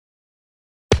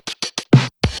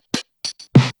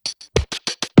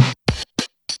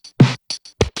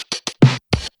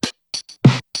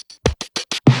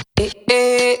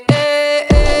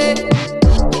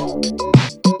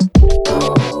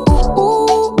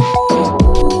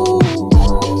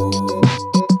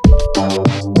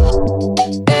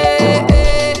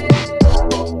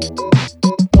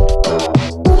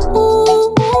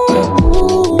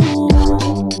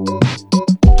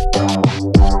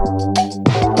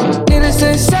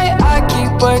to say I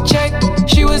keep a check.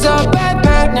 She was a bad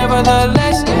bad,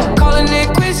 nevertheless. Calling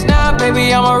it quits now,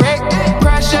 baby, I'm a wreck.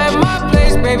 Crash at my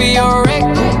place, baby, you're a wreck.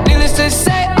 Needless to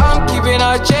say, I'm keeping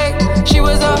a check. She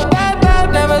was a bad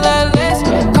bad, nevertheless.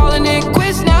 Calling it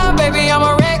quits now, baby, I'm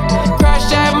a wreck.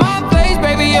 Crash at my place,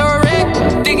 baby, you're a wreck.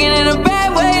 Thinking in a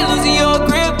bad way, losing your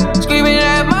grip. Screaming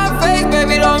at my face,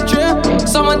 baby, don't trip.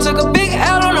 Someone took a big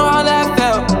L, don't know how that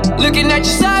felt. Looking at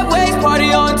you sideways,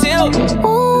 party on tilt.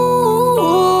 Ooh,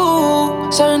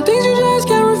 certain things you just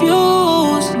can't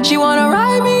refuse. She wanna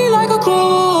ride me like a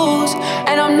cruise,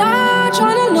 and I'm not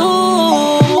trying to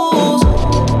lose.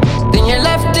 Then you're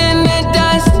left in the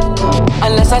dust,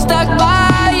 unless I stuck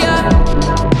by ya.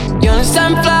 You're the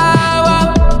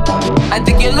sunflower. I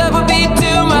think your love would be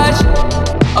too much,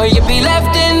 or you'd be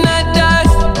left in the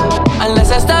dust,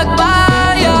 unless I stuck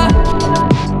by ya.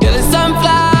 You're the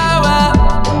sunflower.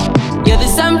 You're the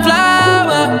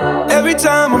sunflower. Every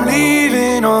time I'm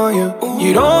leaving on you,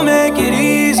 you don't make it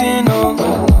easy, no.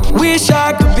 Wish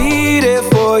I could be there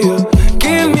for you.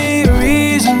 Give me a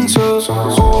reason to.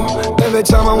 Every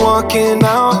time I'm walking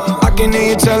out, I can hear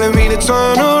you telling me to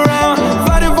turn around.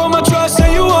 Fighting for my trust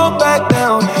and you won't back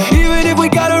down. Even if we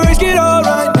gotta risk it all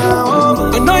right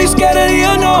now. I know you're scared of the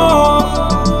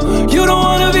unknown. You don't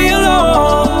wanna be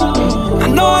alone. I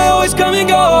know I always come and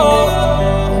go,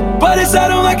 but it's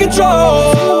out of my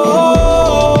control.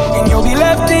 And you'll be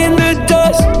left in the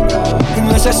dust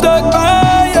unless I stuck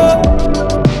by you.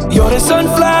 You're the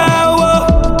sunflower.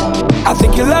 I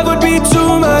think your love would be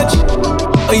too much,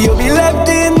 or you'll be left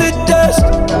in the dust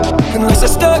unless I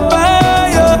stuck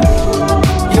by you.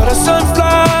 You're the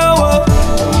sunflower.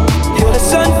 You're the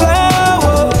sunflower.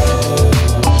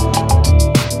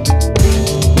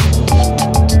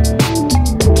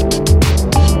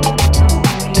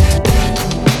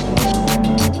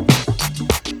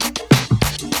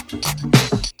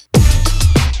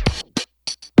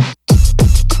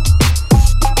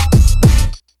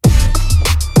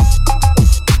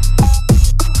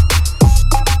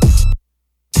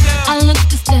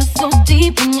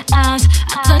 In your eyes,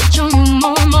 I touch on you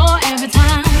more and more every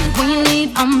time. When you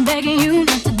leave, I'm begging you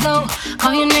not to go.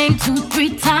 Call your name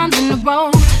 2-3 times in a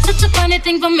row. Such a funny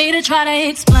thing for me to try to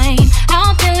explain. How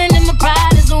I'm feeling and my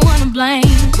pride is the one to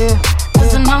blame.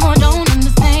 Cause I know I don't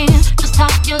understand just how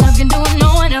your love can do it,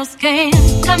 no one else can.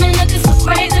 Got me looking so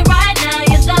crazy right now.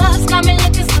 Your love's got me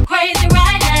looking so crazy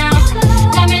right now.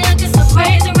 Got me looking so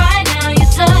crazy right now. Your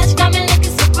touch got me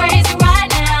looking so crazy right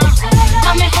now.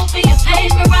 Got me hoping you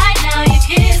page me right now. Your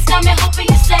kiss got me hoping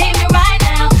you save me right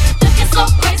now. Looking so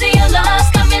crazy, your love's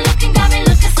got me looking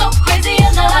so crazy,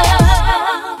 your love.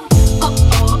 Oh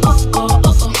oh oh oh oh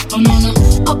oh oh no no.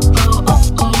 Oh oh oh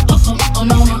oh oh oh oh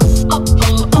no no. Oh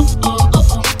oh oh oh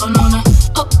oh oh no no.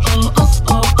 Oh oh oh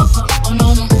oh oh oh no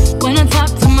no. When I talk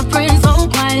to my friends so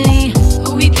quietly,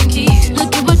 who we think he is?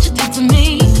 Look at what you did to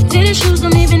me. Didn't shoes,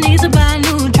 don't even need to buy a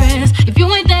new dress. If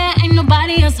you ain't there, ain't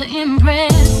nobody else to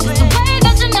impress. It's the way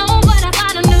that you know what I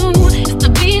thought I knew. It's the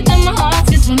beat that my heart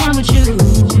gets when I'm with you.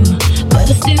 But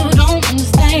I still don't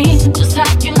understand just how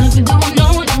you look and do it,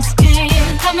 no one else can.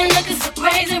 Got me looking so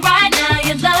crazy right now.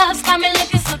 Your love's got me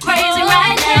looking so crazy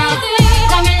right now.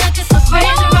 Got me looking so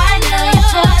crazy right now. Your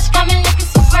touch got me looking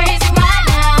so crazy right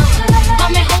now.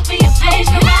 Got me hoping you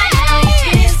page me right now. Your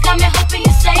kiss got me hoping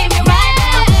you save me right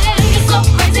now. Looking so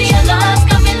crazy, your love's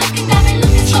got me looking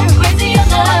so crazy, your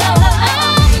love.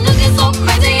 I'm looking so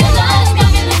crazy, your love's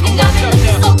got me looking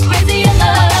so crazy, your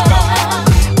love.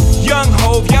 Young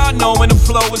Hov, y'all know when the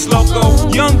flow is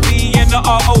loco. Young B and the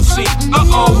ROC.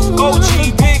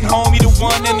 OG, big homie, the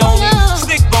one and only.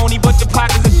 Stick bony, but the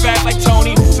pockets is fat like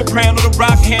Tony. Soprano, the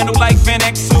rock handle like Van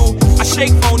Exel. I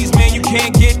shake phonies, man, you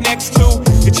can't get next to.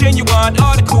 The genuine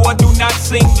article, I do not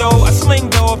sing though. I sling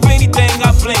though, if anything,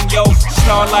 I bling yo.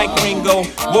 Star like Ringo,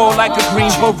 war like a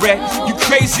green beret. You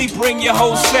crazy, bring your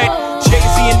whole set.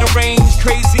 Jay-Z in the range,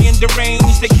 crazy and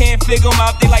deranged. They can't figure him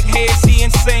out, they like, hey, is he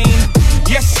insane?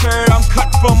 Yes, sir, I'm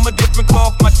cut from a different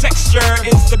cloth. My texture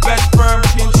is the best firm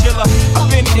chinchilla. I've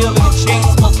been ill in the chain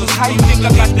smokers. How you think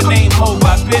I got the name over?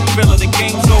 I've been realer, the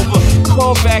game's over.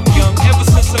 Call back young, ever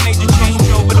since I made the change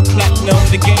over the platinum.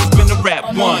 The game's been a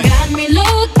rap one. Got me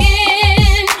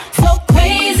looking so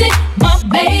crazy, my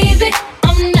baby.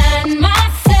 I'm not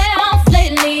myself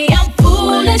lately. I'm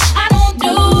foolish. I don't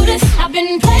do this. I've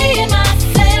been playing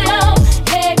myself.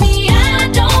 Baby, I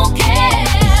don't care.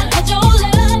 But your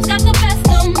love's got the best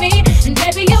of me. And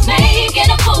baby, you're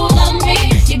making a fool of me.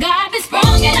 You got me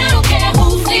sprung and I don't care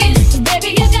who sees. 'Cause baby,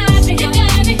 you got me so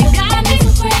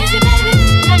crazy, baby.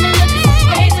 Got me looking so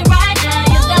crazy right now.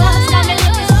 Your love's got me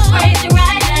looking so crazy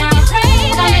right now.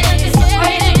 Got me looking so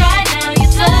crazy right now. Your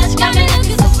touch got me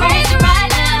looking so crazy right now.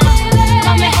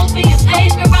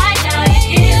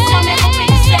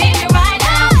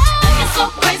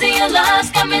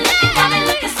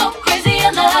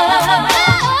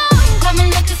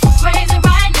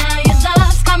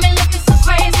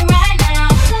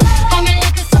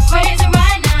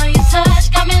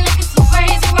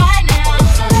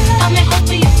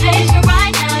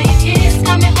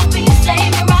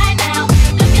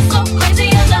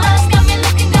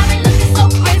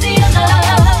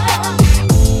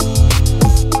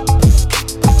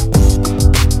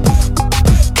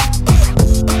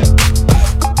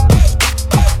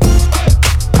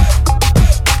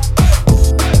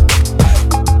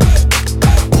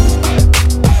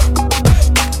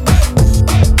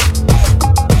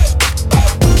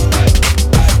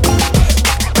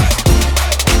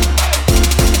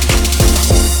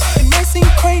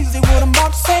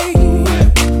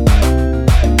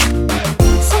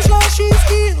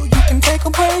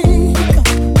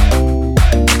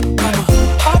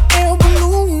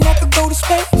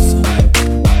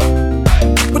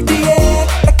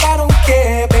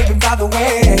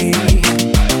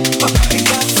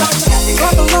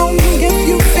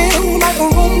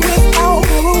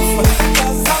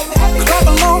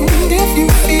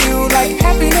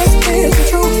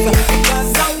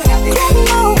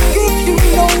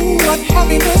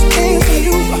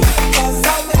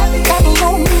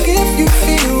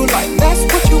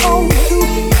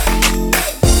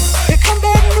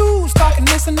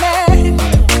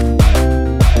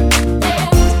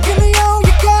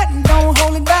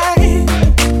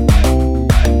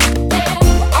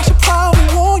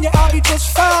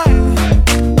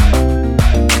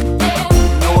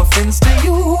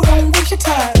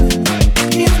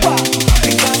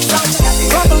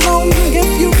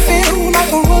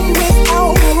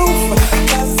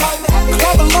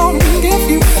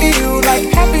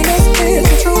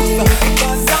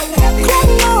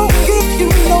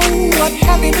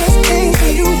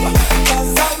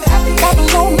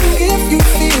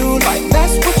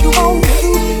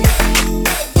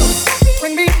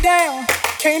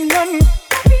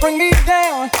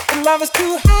 down. The love is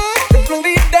too high to bring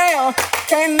me down.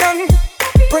 Can't nothing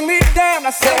bring me down. I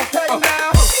said,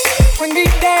 bring me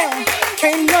down.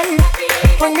 Can't nothing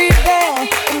bring me down.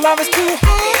 The love is too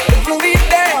high to bring me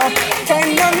down.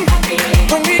 Can't nothing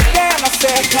bring me down. I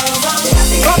said,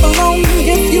 clap along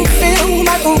if you feel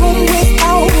like a room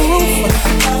without a roof.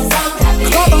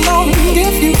 Clap along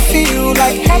if you feel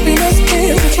like happiness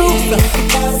is the truth.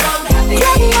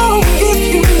 Clap along if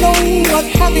you know what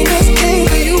happiness is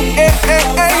to you. Hey, hey,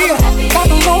 hey. Clap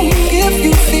along if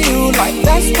you feel like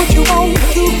that's what you want to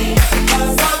do.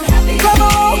 Clap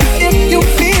along if you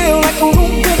feel like a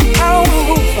room without a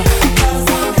roof.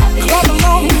 Clap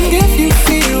along if you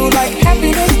feel like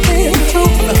happiness is the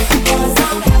truth.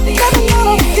 Clap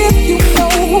along if you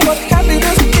know what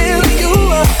happiness is to you.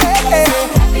 Hey,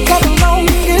 hey. Clap along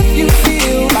if you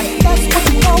feel like that's what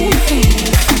you want to do.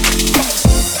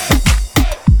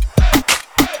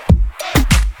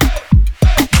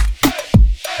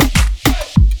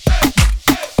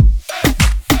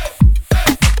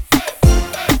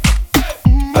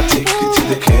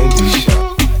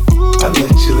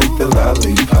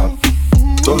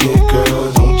 Go ahead,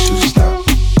 girl, don't you stop.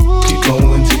 Keep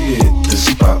going till you hit the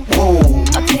spot. Whoa.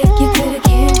 I'll take you to the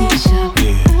candy shop.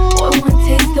 Yeah. Boy, one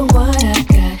taste of what I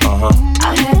got.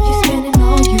 I'll have you spending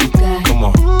all you got. Come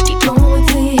on. Keep going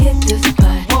till you hit the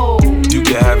spot. Whoa. You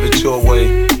can have it your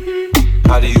way.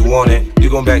 How do you want it? You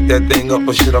gon' back that thing up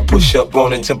or should I push up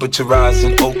on it? Temperature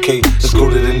rising, okay, let's go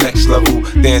to the next level.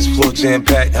 Dance floor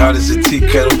jam-packed, hot as a tea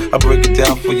kettle. I break it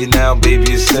down for you now,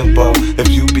 baby, it's simple. If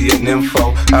you be an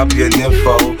info, I'll be an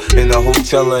info. In the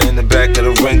hotel or in the back of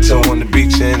the rental, on the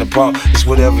beach or in the park, it's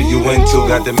whatever you into.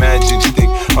 Got the magic stick,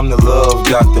 I'm the love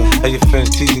doctor. Hey, your friends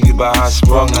teasing you about how I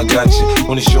sprung, I got you.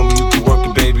 Wanna show me you can work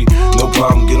it, baby? No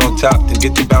problem, get on top, then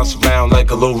get to bounce around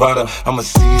like a low rider. I'm a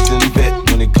seasoned vet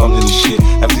when it comes to the shit.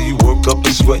 After you work up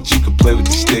a sweat, you can play with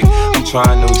the stick. I'm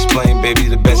trying to explain, baby,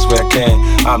 the best way I can.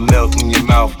 I melt in your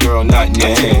mouth, girl, not in your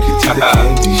hand. I take you to the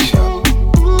candy shop.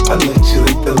 I let you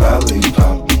lick the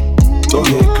lollipop. Go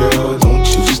ahead, girl, don't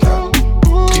you stop.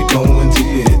 Keep going till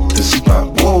you hit the spot.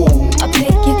 Whoa. I'll take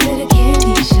you to the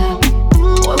candy shop.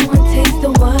 Boy, one taste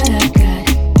of what I got.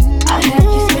 I'll have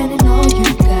you spending all you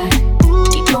got.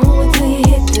 Keep going till you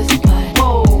hit the spot.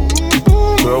 Whoa.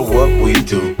 Girl, what we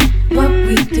do. What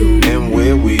we do. And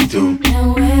where we do.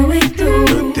 And where we do.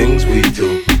 The things we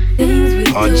do. Things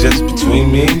we are do. just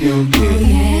between me and you, yeah.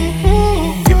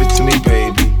 Oh, yeah. Give it to me,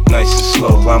 baby. Nice and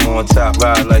slow. I'm on top,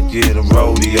 ride like you're in a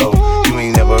rodeo. You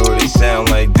ain't never heard it sound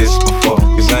like this before.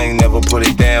 Cause I ain't never put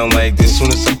it down like this. Soon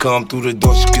as I come through the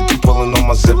door, she get to pulling on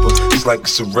my zipper. It's like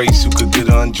it's a race, who could get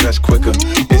undressed quicker.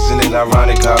 Isn't it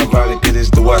ironic how erotic it is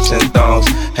to watch them thongs?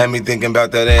 Had me thinking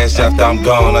about that ass after I'm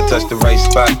gone. I touch the right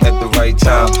spot at the right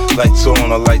time. Lights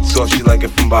on or lights off, she like it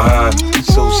from behind.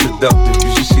 So seductive,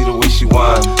 you should see the way she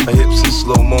whine. Her hips in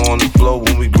slow-mo on the floor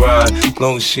when we grind.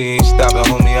 Long as she ain't stopping,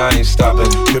 homie, I ain't stopping.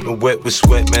 Dripping wet with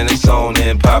sweat, man, it's on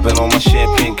and popping on my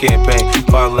champagne campaign.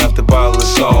 Bottle after bottle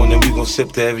is on, and we gon'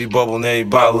 sip to every bubble and every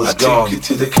bottle is gone. I take you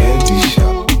to the candy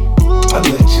shop. I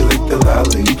let you lick the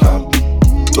lollipop.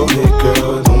 Go ahead,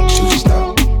 girl, don't you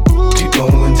stop. Keep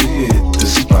going till you hit the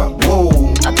spot. Whoa.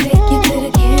 I'll take you to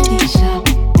the candy shop.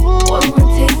 Boy, one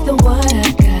taste of what I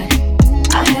got.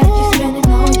 I'll have you spending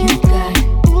all you got.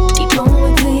 Keep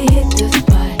going till you hit the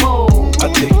spot. Whoa.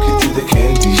 I take you to the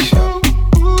candy shop.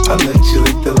 I let you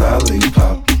lick the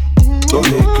lollipop. Go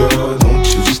ahead, girl, don't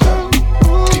you stop.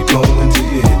 Keep going till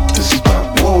you hit the spot.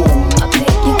 Whoa. I'll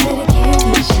take you to the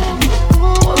candy shop.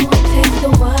 Boy, one taste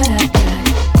of what I got.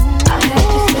 I'll have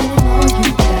you spending all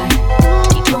you got.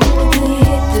 Keep going till you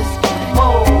hit the spot.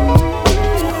 Whoa.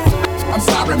 I'm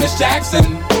sorry, Miss Jackson.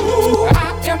 Ooh,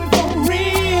 I am for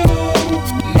real.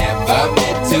 Never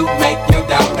meant to make your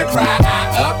daughter cry.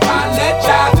 I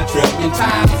apologize a trillion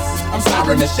times. I'm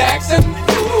sorry, Miss Jackson.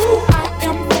 Ooh, I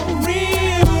am for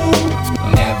real.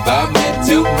 Never meant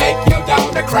to make your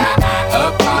daughter cry.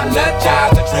 I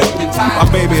apologize a trillion times.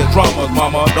 My baby is drama,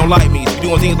 mama, don't like me. She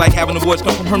doing things like having the boys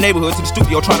come from her neighborhood to the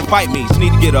studio trying to fight me. She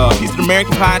need to get a piece of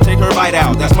American pie and take her bite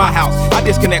out. That's my house. I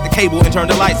disconnect the cable and turn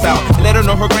the lights out and let her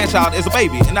know her grandchild is a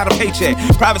baby and not a paycheck.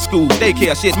 Private school,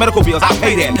 daycare, shit, medical bills, I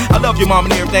pay that. I love your mom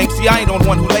and everything. See, I ain't the only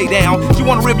one who lay down. She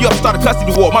wanna rip you up, start a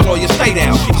custody war. My lawyer, stay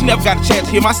down. She never got a chance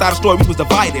to hear my side of the story. We was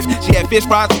divided. She had fish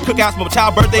fries, cookouts for my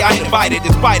child's birthday. I ain't invited,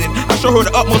 despite it. I show her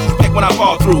the utmost respect when I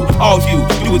fall through. All you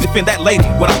do is defend that lady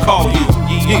when I call you.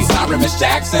 Yeah. I'm sorry, Miss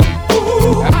Jackson.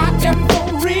 Ooh, I am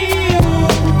for real.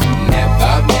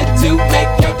 Never meant to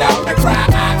make your daughter cry.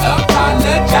 I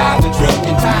apologize a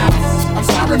trillion times. I'm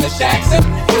sorry, Miss Jackson.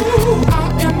 Ooh,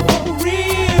 I am for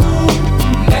real.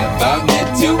 Never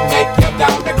meant to make your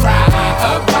daughter cry.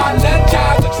 I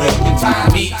apologize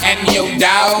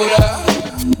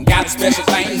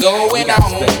going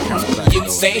on. You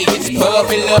say it's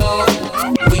puppy love,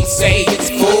 we say it's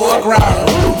full grown.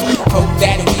 Hope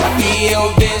that we feel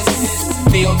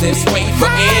this way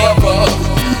forever.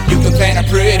 You can plan a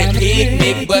pretty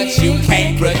picnic, but you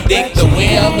can't predict the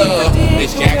weather.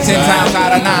 This Jackson 10 times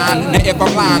out of 9. Now if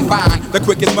I'm lying, fine. The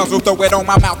quickest muzzle, throw it on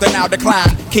my mouth and I'll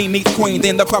decline. King meets queen,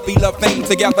 then the puppy love thing.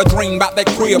 Together dream about that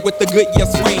crib with the good year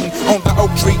swing. On the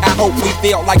oak tree, I hope we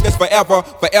feel like this forever.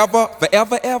 Forever,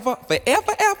 forever, ever,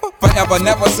 forever, ever. Forever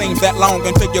never seems that long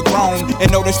until you're grown.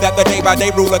 And notice that the day by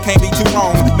day ruler can't be too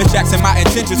wrong. Miss Jackson, my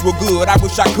intentions were good. I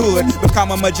wish I could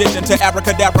become a magician to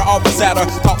abracadabra all the sadder.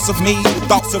 Thoughts of me,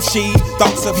 thoughts of she,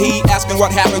 thoughts of he, asking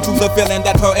what happened to the feeling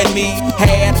that her and me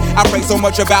had. I pray so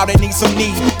much about it, need some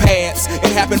knee pads.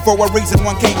 It happened for a reason,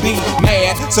 one can't be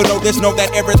mad. So know this, know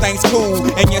that everything's cool.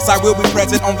 And yes, I will be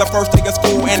present on the first day of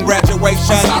school and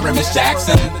graduation. I'm sorry, Miss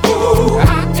Jackson. Ooh,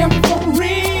 I am for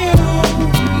real.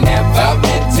 Never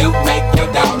meant to make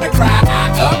your daughter cry.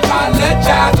 I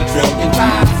apologize a trillion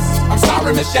times. I'm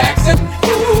sorry, Miss Jackson.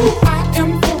 Ooh, I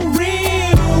am for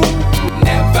real.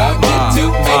 Never meant to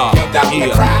make your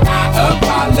daughter cry. I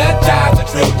apologize a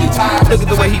trillion times. Look at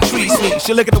the way he treats me.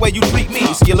 She look at the way you treat me.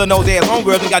 Skillin' those ass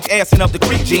homegirls and got your ass in up the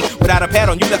creek, G. Without a pad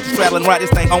on, you left the straddle and ride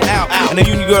this thing on out. And the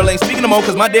union girl ain't speaking no more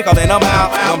cause my dick all in, I'm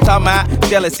out. I'm talking about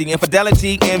jealousy,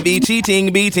 infidelity, envy,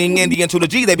 cheating, beating, and the N to the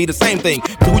G, they be the same thing.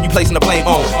 But who you placing the blame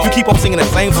on? You keep on singing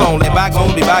that same song. Let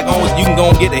bygones be bygones. You can go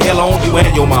and get the hell on you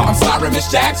and your mom. I'm sorry, Miss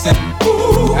Jackson.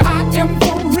 Ooh, I am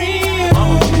for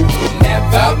real.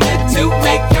 Never meant to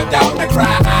make your daughter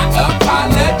cry. I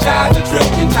apologize a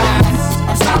trillion times.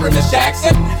 I'm sorry, Miss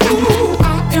Jackson. Ooh,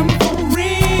 I am for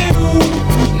real.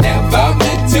 Never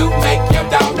meant to make your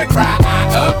daughter cry. I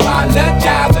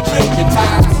apologize a trillion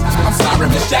times. I'm sorry,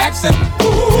 Miss Jackson.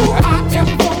 Ooh, I am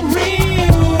for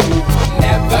real.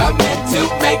 Never meant to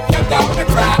make your daughter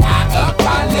cry. I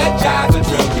apologize a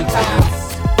trillion times.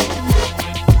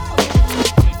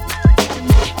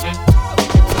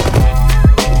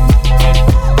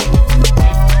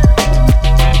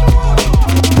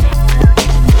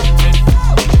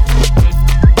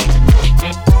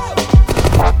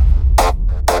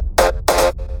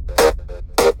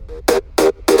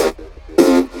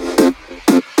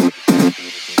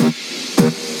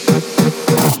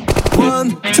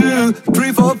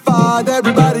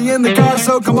 Everybody in the car,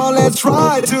 so come on, let's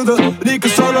ride to the liquor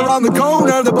store around the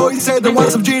corner. The boys said they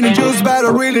want some gin and juice, but I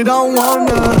really don't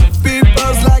wanna be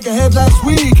buzzed like I had last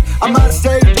week. I might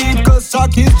stay deep, cause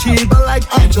talk is cheap. I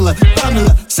like Angela,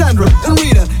 Pamela, Sandra, and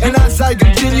Rita. And as I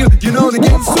continue, you know they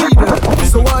get sweeter.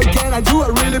 So what can I do? I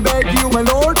really beg you, my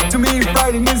lord. To me,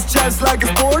 fighting is just like a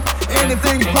sport.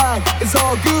 Anything's fine, it's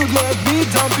all good. Let me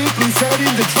dump it, please set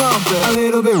in the trumpet a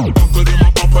little bit.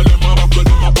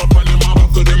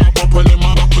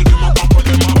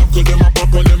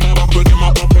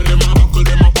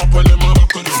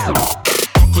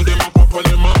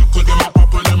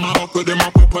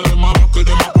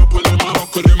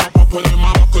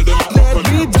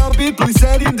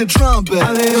 The trumpet.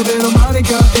 A little bit of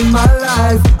Monica in my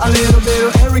life, a little bit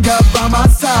of Erica by my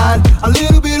side, a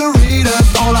little bit of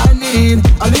Rita's all I need,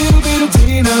 a little bit of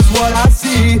Tina's what I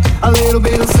see, a little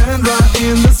bit of Sandra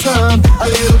in the sun, a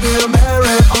little bit of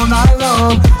Mary all night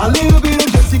long, a little bit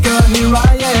of Jessica, here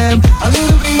I am, a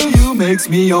little bit of you makes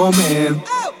me your man.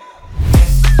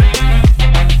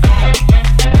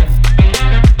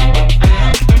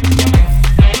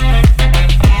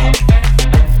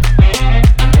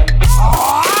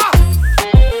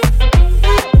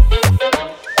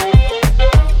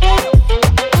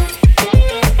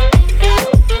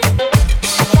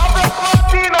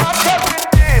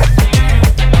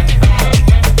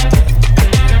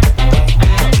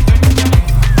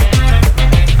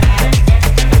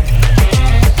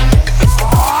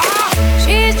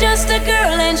 She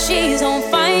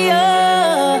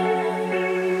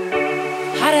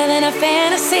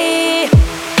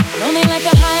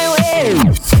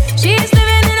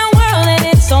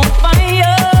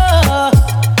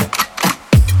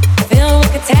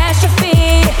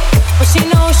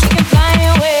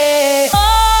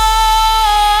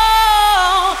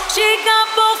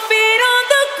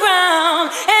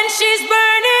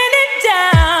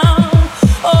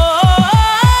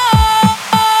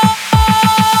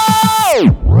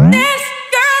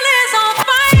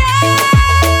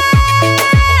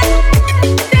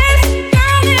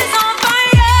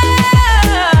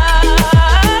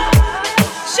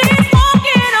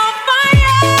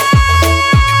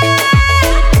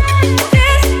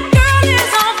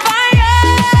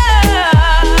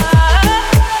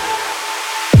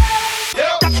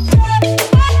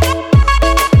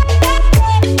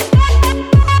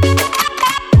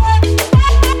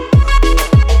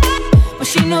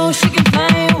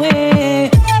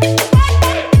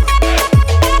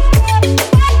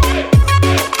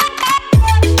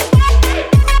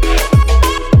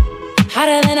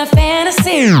hotter than a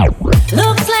fantasy.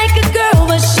 Looks like a girl,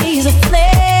 but she's a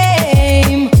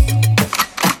flame.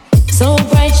 So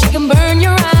bright she can burn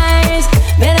your eyes.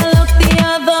 Better look the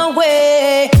other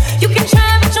way. You can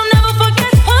try, but you'll never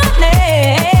forget her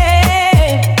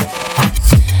name.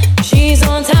 She's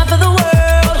on top of the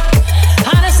world,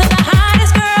 hottest of the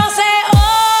hottest girls. Say,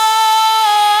 oh,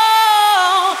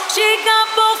 she got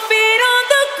both feet on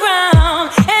the ground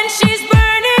and she's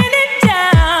burning it down.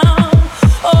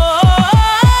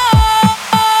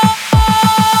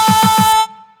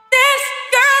 This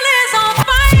girl is on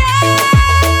fire.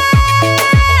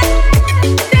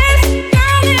 This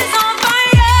girl is on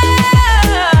fire.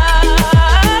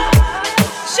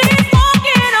 She's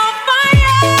walking on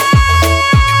fire.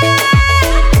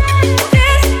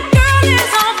 This girl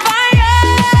is on fire.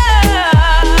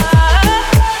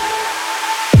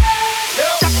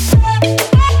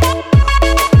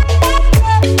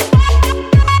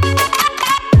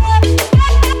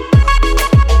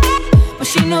 But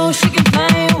she knows she can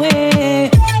fly away.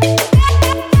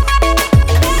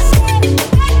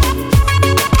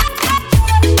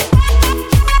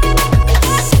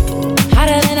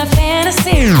 Hotter than a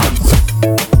fantasy.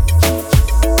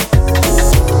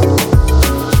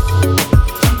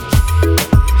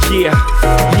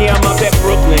 Yeah, I'm out at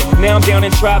Brooklyn. Now I'm down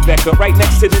in Tribeca, right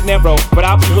next to the Narrow. But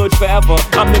I'll be hood forever.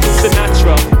 I'm the new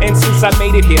Sinatra. And since I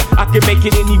made it here, I can make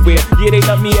it anywhere. Yeah, they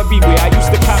love me everywhere. I used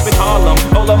to cop in Harlem.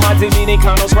 All of my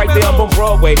Dominicanos right there up on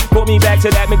Broadway. Brought me back to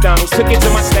that McDonald's. Took it to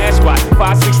my stash spot,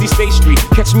 560 State Street.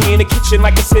 Catch me in the kitchen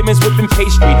like a Simmons whipping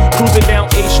pastry. Cruising down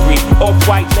A Street,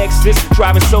 off-white Lexus.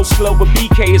 Driving so slow, but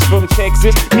BK is from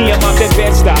Texas. Me, I'm out that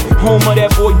Bed-Stuy, home of that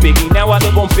boy Biggie. Now I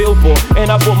live on Billboard, and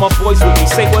I brought my boys with me.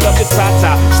 Say what up to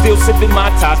Tata, still sipping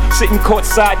my ties. Sitting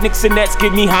courtside, Knicks and Nets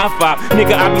give me high five.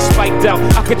 Nigga, I be spiked out,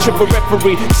 I could trip a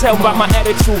referee. Tell by my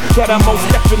attitude that I'm most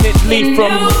definitely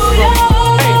from New York.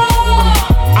 Hey.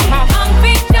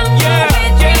 Concrete jungle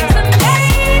where dreams are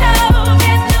made of.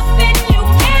 There's nothing you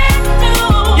can't do.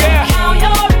 Now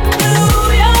you're in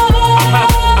New York.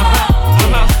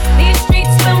 These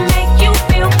streets will make you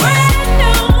feel brand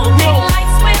new. Big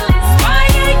lights will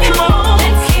inspire you.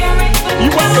 Let's hear it for You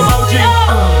welcome, OG.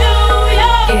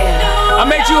 I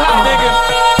made you hot, nigga.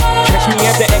 Catch me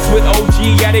at the X with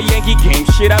OG at a Yankee game.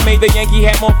 Shit, I made the Yankee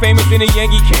hat more famous than a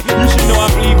Yankee can. You should know I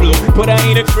bleed blue, but I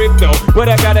ain't a crypto. But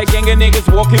I got a gang of niggas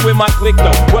walking with my click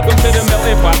though. Welcome to the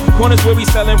melting pot. Corners where we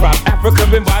sellin' rock. Africa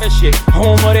been by the shit.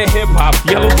 Home of the hip hop.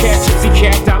 Yellow cat, gypsy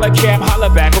cat, dollar cap, holla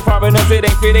back. For foreigners it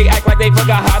ain't fair, they act like they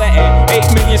forgot how to act.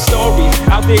 8 million stories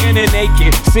out there in the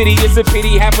naked city. It's a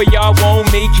pity half of y'all won't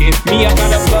make it. Me, I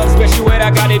got a plug special and I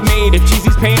got it made. If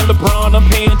Jeezy's paying LeBron, I'm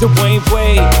paying Dwayne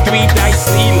Wade. 3 dice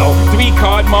CeeLo, 3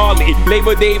 card Marley.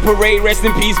 Labor Day parade, rest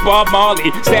in peace Bob Marley.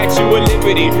 Statue of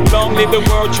Liberty, long live the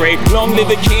World Trade, long live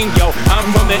the King, yo. I'm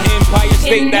from the Empire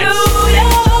State, that's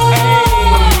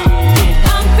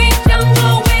concrete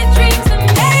jungle where dreams are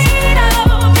made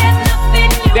of. There's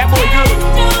nothing you That boy can't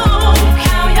do.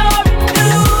 Now you're in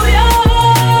New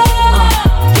York.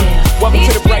 Welcome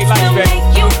to the bright lights, will baby.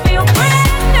 make you feel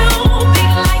brand new.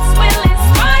 Big lights will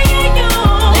inspire you.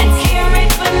 Let's hear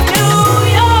it for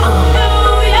New York.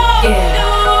 New York.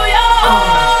 New York.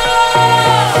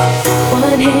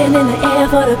 One hand in the air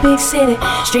for the big city.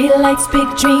 Street lights, big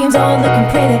dreams, all looking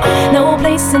pretty. No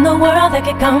place in the world that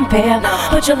can compare.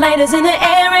 Put your lighters in the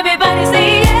air, everybody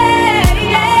say yeah,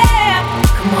 yeah.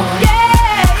 Come on, yeah,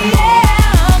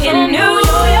 yeah. In New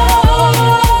York.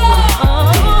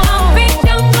 Concrete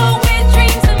jungle where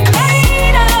dreams are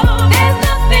made of. There's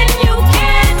nothing you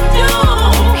can't do.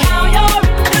 Now you're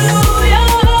in New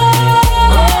York.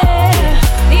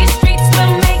 These streets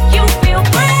will make you feel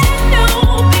brand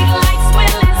new. Big lights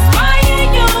will inspire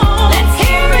you. Let's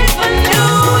hear it for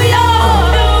New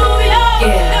York. New York.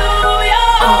 New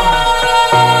York.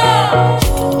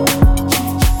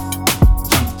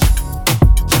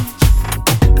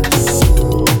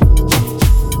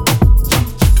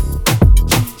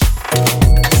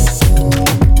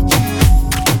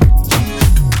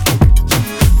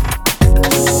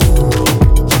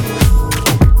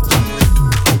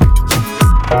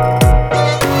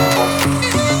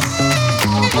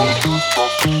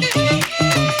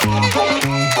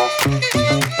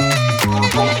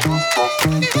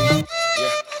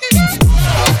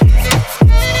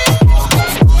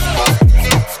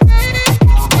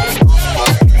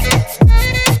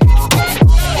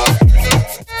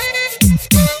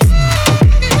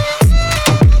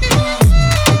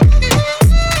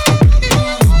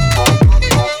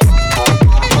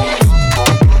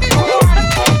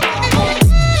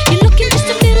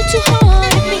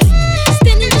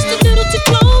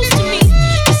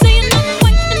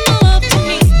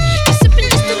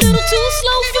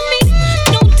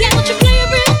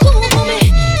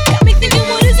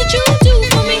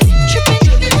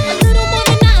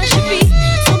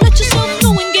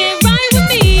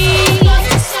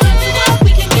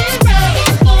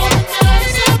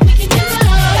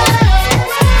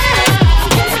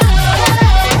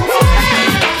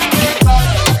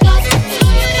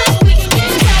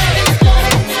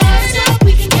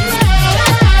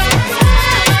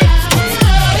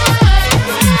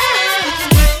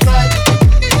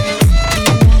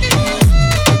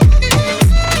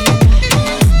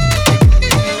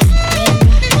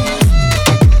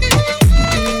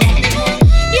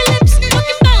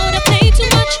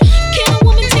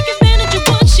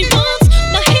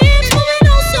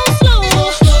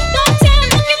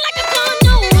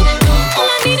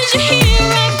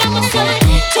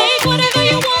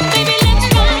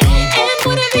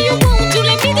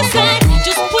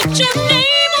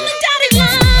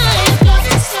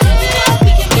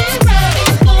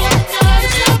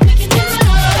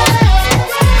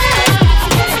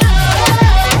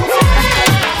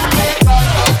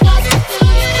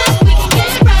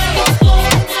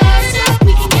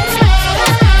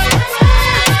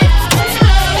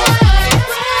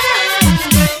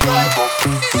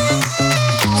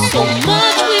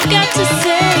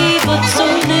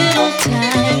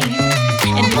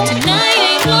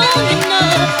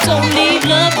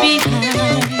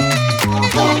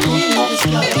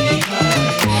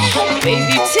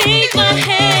 take my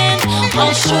hand,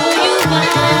 I'll show you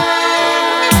why.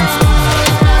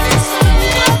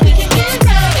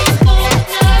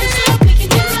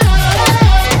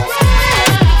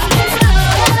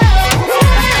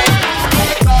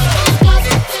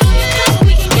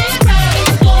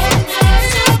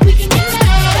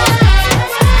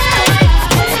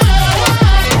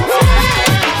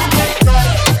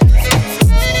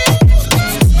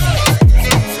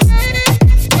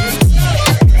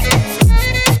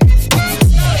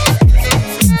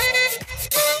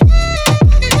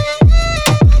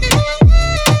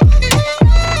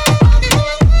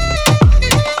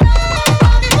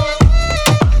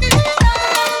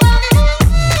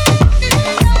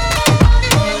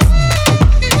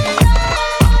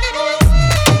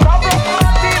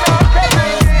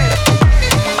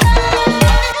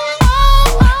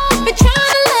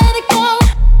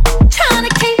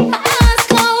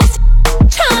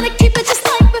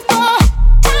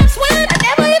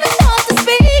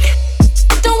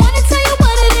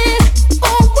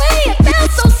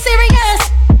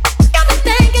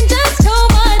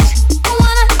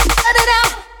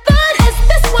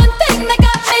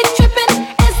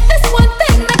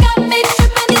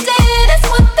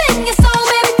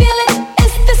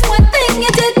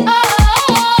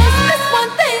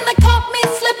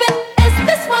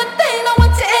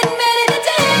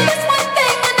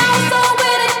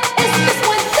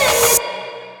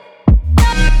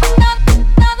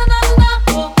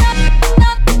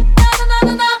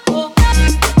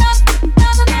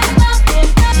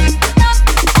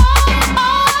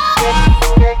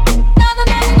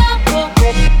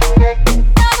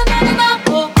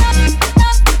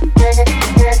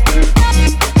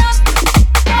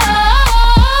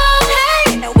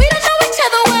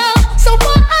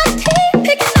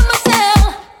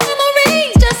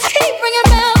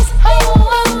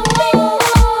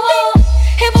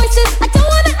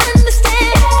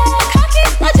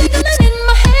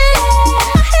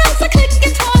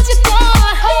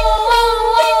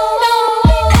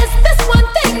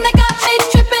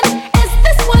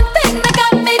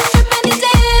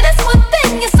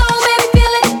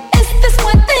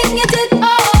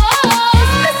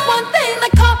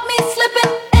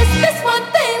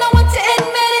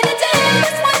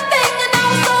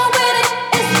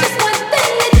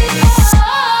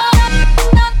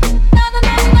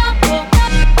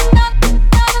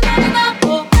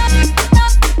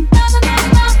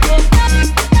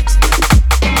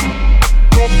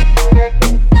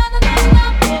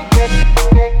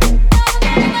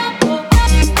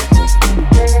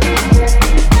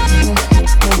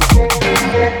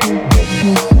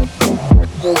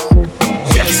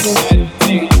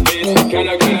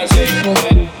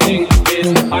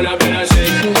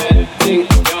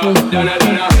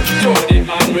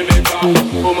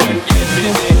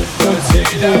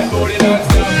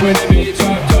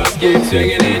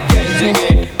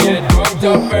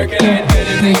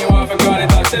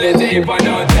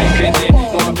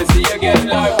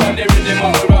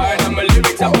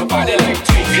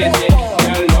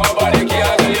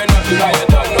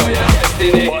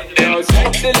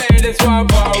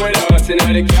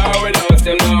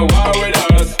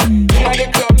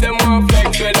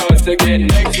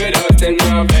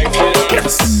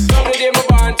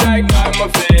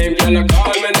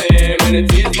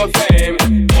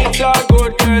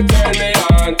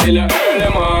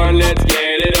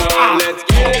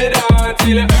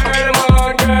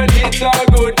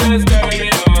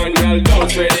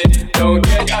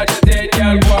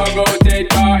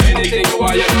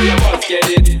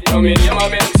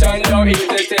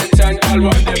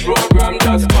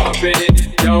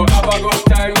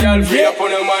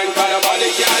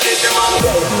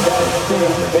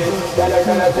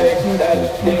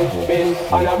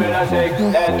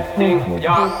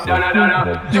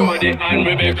 Jody and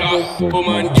Rebecca,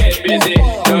 woman get busy.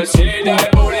 Just say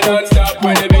that booty non-stop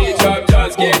when the beat drop.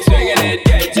 Just keep swinging it,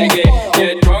 get jiggy.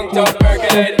 Get drunk, up,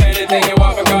 percolate. Anything you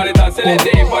want, call it oscillate.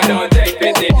 If I don't take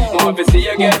pity, more to see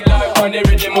you get live on the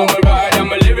rhythm of my ride. And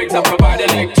my lyrics up about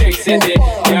electricity.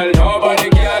 Girl, nobody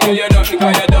can do you nothing,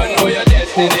 cause you don't know your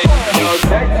destiny. Yo,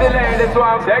 sexy lady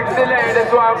swap, sexy lady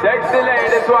swap, sexy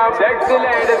lady swap, sexy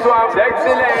lady swap,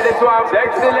 sexy lady swap,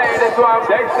 sexy lady swap,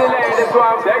 sexy lady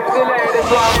swap, sexy lady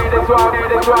swap, the swap,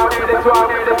 the swap, the swap,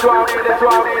 the swap, the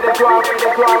swap, the swap, the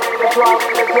swap, the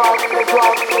swap, the swap, the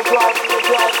swap, the swap,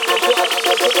 the swap.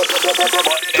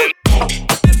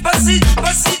 Despacito,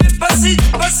 despacito,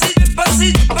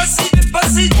 despacito,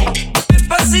 despacito,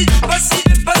 despacito,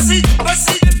 despacito,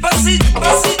 despacito, despacito,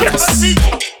 despacito, despacito,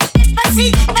 despacito,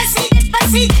 despacito,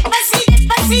 despacito,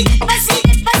 despacito,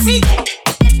 despacito, despacito, despacito,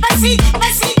 despacito,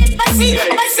 despacito,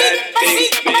 despacito.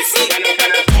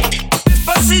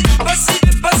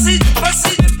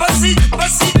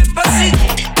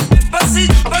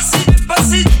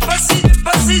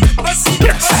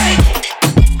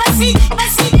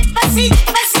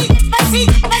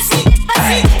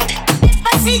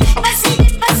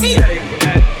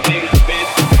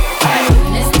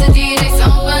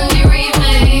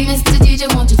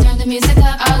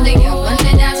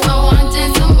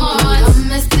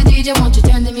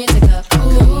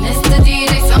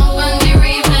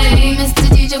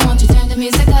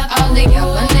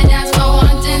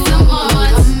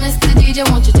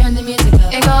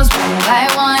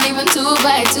 even 2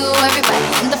 by 2. Everybody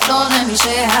on the floor, let me show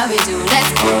you how we do.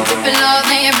 Let's go. Dip it low,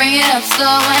 then you bring it up slow.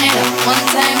 Run it up one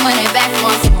time, run it back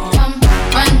once more. Come,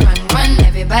 run, run, run,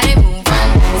 everybody move, run.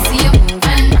 Let's see you move,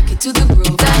 run. Rock it to the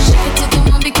groove, run. Shake it till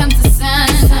the moon becomes the sun.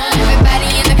 Everybody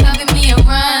in the club, give me a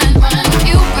run, run. If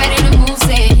you ready to move,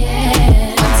 say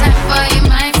yeah. One time for your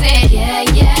mind, say yeah,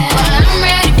 yeah. Well, I'm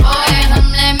ready for you,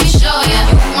 come let me show you.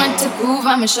 You want to groove,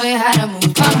 I'ma show you how to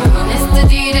move. Come on, Mr.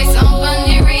 DJ, song on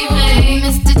the replay.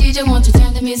 Mr. DJ, won't you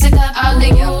turn the music up? All the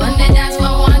girls on the dance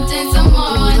floor wanting some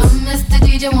more. Mr.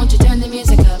 DJ, won't you turn the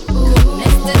music up?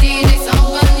 Mr. DJ,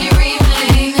 song on the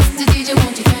replay. Mr. DJ,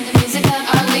 won't you turn the music up?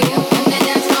 All the girls on the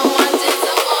dance floor wanting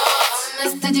some more.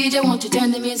 Mr. DJ, won't you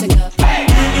turn the music up?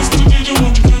 Mr. DJ,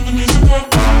 won't you turn the music up?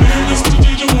 Mr.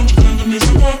 DJ, won't you turn the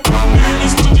music up?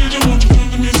 Mr. DJ, won't you turn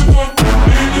the music up?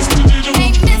 Mr.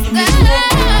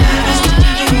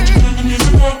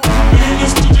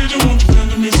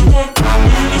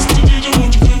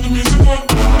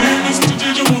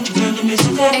 DJ, won't you turn the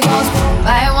music up? It goes 1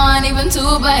 by 1, even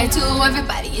 2 by 2.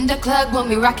 Everybody in the club when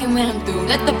we rockin' when I'm through.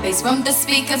 Let the bass from the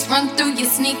speakers run through your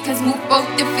sneakers. Move both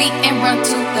your feet and run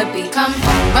to the beat. Come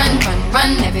run, run,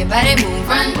 run, everybody move,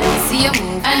 run. Let me see you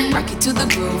move and rock it to the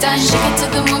groove. Done, shake it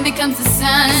till the moon becomes the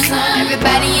sun.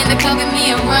 Everybody in the club give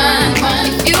me a run, run.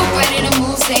 If you ready to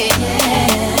move, say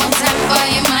yeah. One time for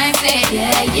your mind, say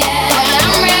yeah, yeah. Well,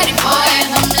 I'm ready for you,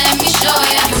 come let me show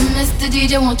you. Mr.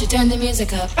 DJ, won't you turn the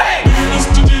music up?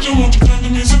 Mr. DJ, won't you turn the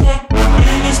music up?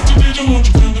 Mr. DJ, won't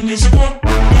you turn the music up?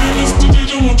 Mr.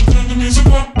 DJ, won't you turn the music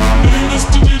up?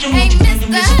 Mr. DJ, won't you turn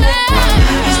the music up?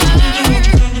 Mr. DJ, won't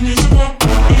you turn the music up?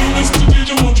 Mr.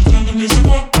 DJ, won't you turn the music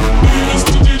up?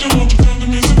 Mr. DJ, won't you turn the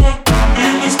music up?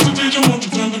 Mr. DJ, won't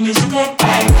you turn the music up?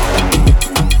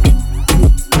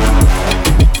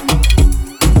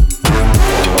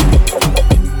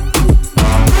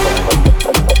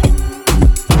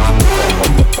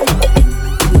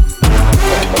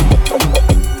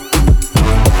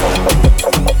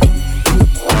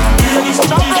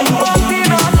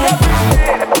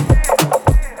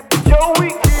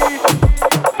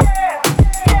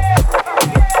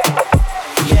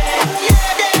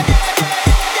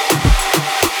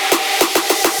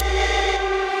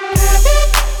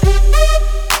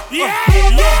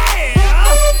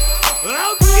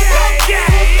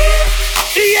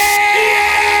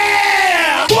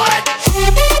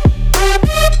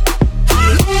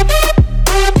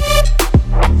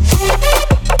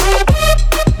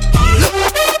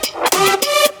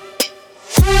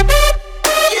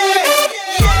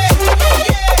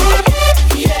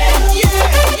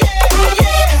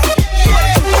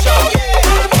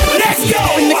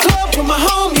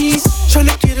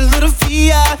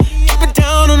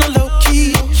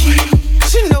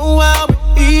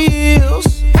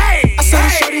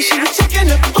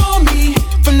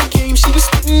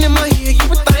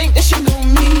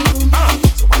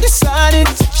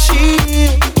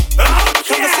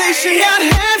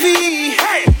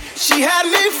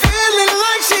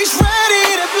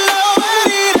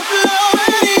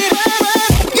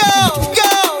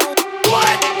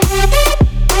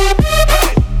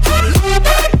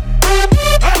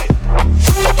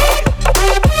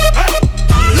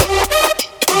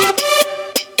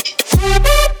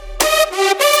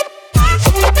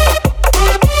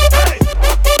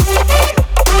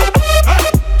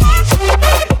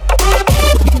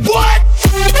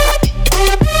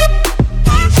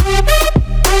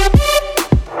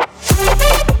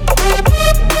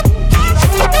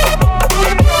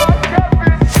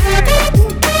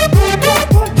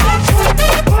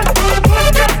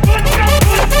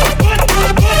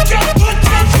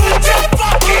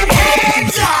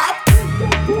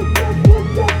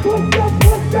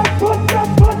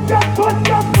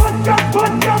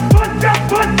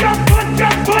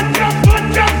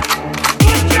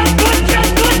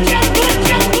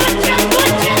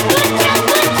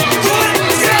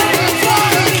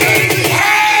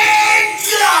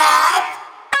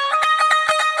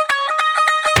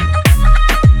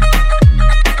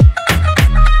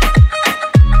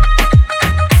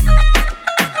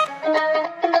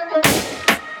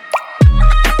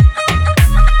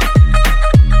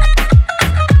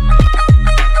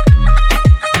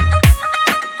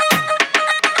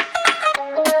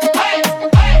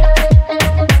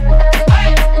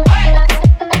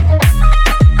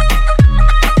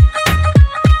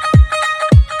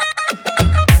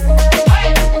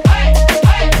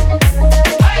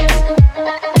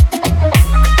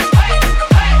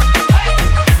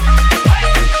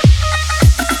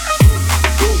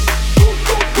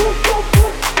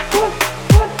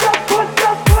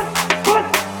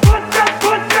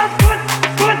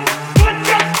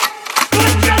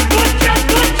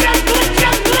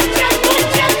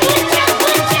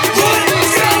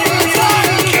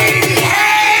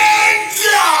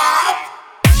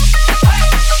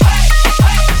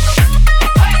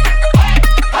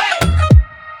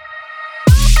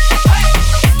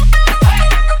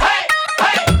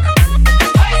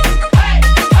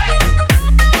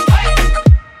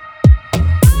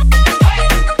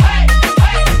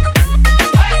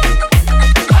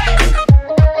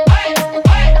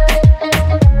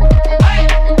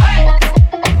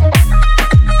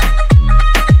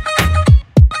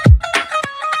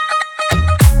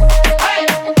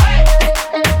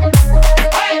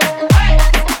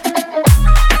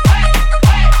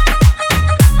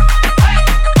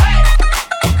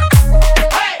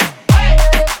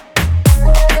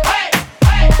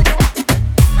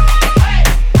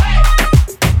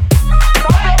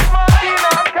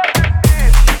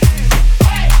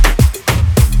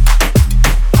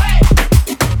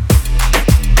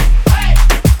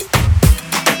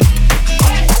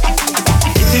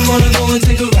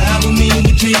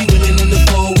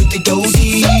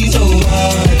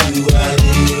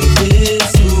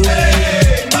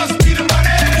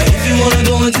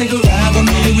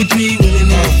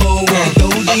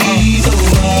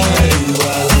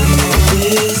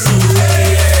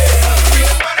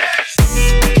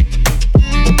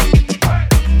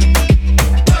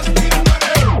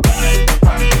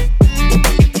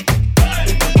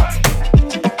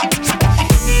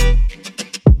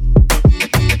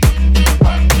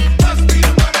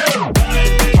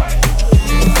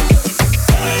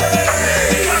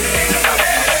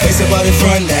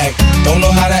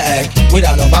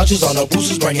 no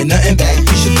boosters bringing nothing back.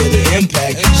 You should feel the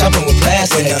impact. Shopping with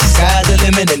plastic. The sky's the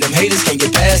limit and them haters can't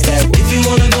get past that. If you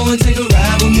wanna go and take a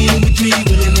ride with me and we three,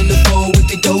 willing in the four with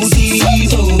the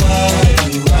dozies. Oh, why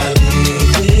do I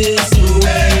live this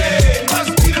way?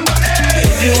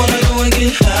 If you wanna go and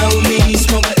get high with me,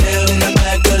 smoke a L in the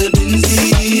back of the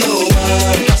Benzi. Oh,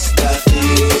 why must I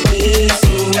feel this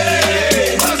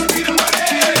way?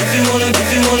 If you wanna, if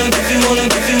you wanna, if you wanna,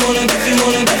 if you wanna, if you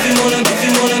wanna, if you wanna, if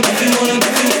you wanna, if you wanna,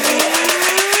 if you wanna.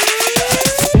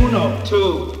 1,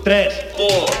 2, 3,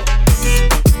 4.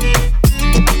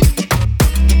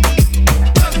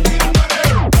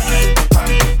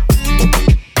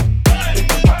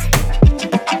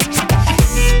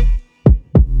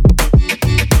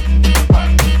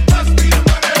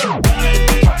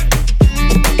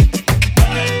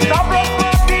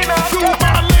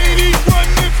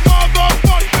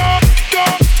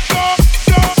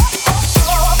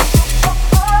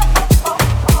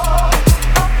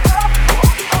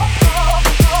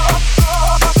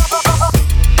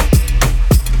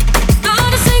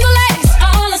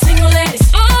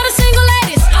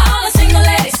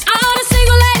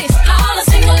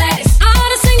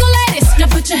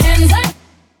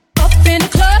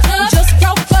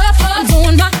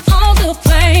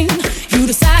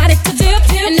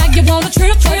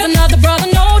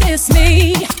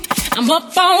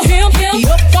 Up on him, he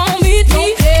up on me.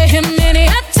 Don't pay him any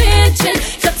attention.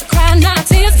 Just a cry, not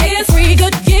tears. Get 3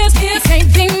 good years. You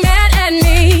can't be mad at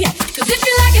me. Cause if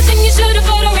you like it, then you should've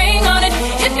put a ring on it.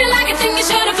 If you like it, then you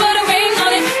should've put a ring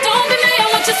on it. Don't be mad at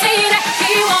what you see that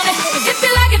he want it. Cause if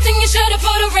you like it, then you should've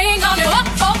put a ring on it.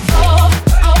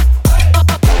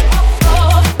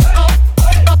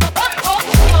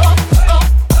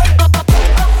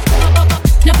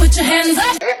 Now put your hands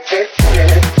up.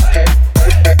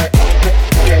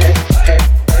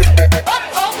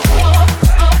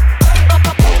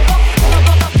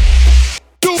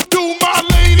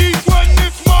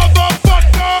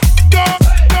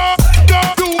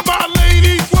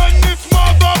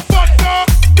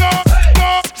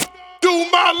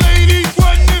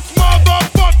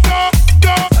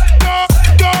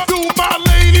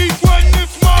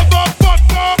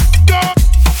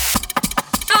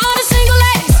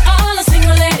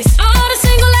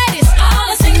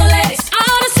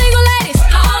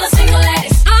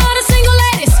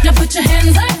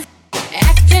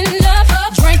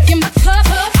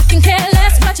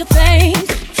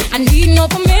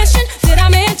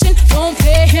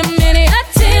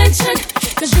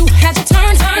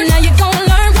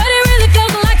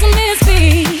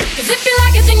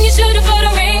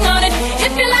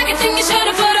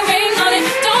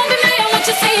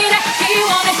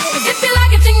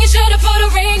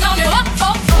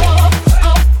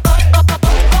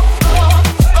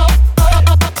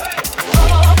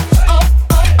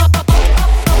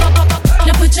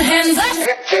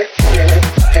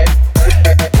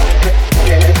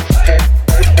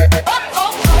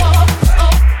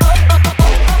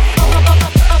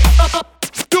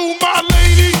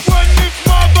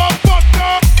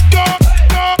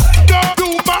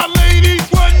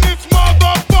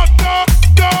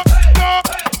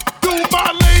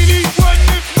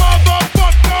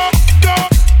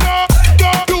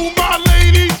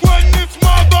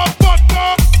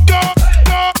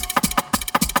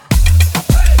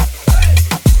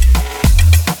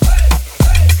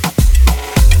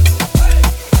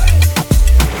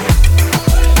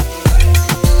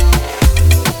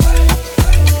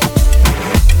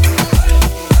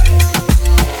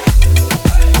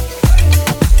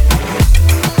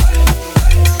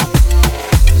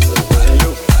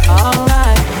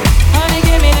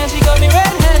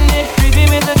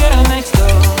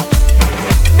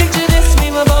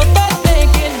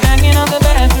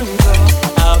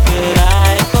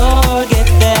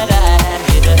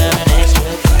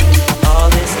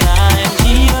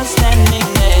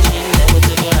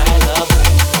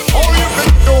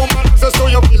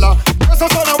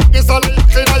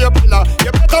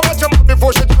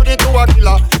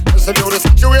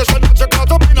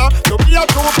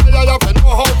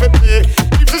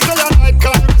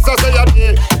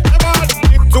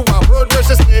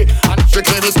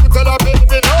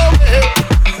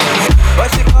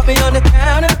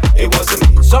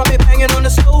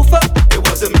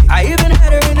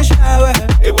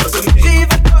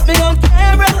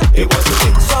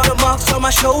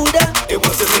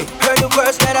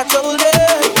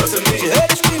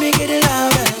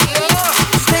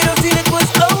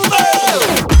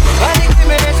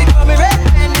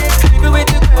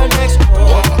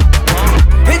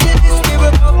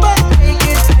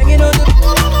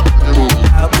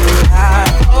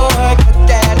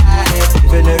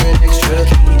 Giving her an extra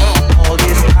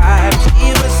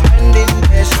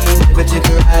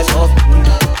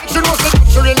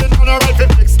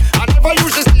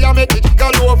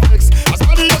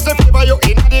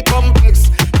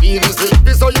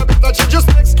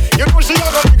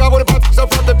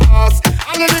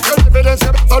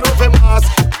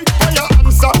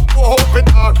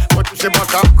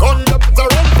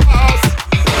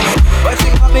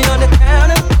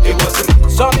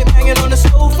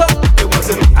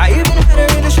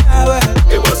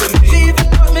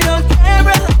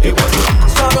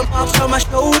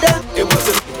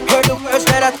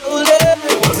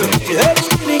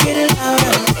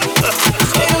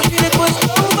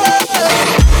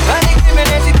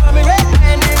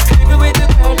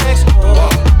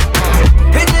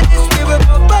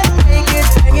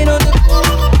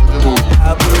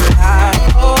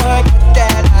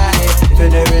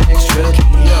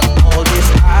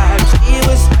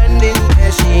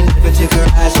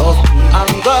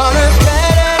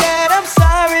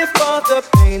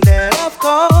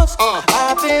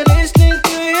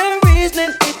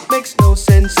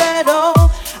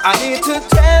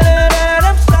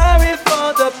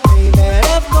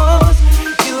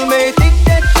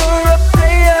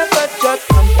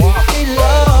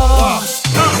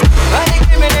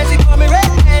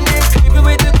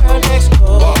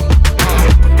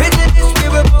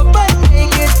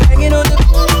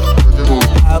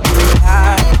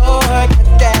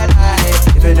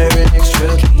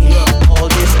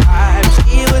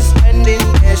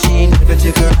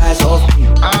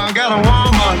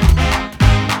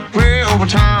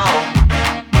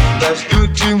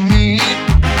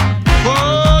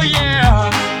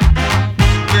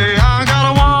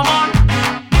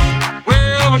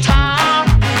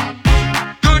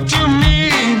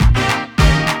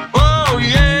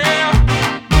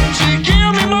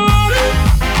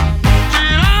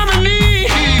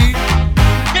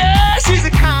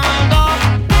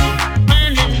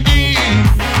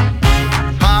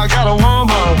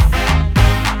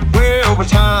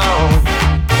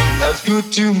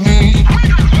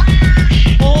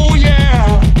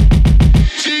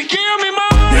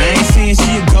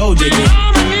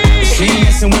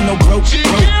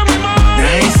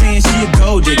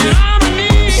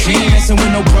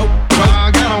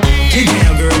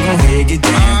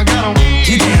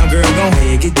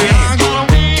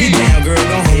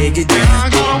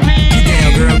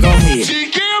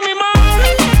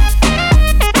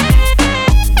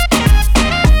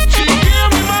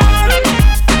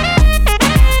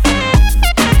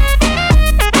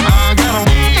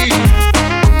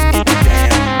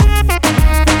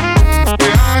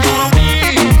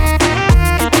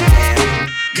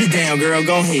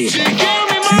gon' hit.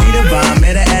 Cutie Divine,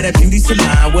 met her at a beauty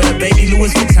salon with a baby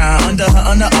Louis Vuitton under her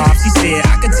underarm. She said,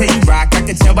 I could tell you rock, I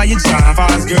could tell by your charm.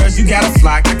 Far as girls, you got a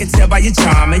flock, I could tell by your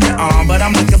charm and your arm. But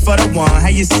I'm looking for the one,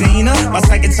 have you seen her? My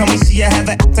psychic told me she have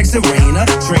a like Serena,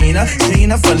 Trina,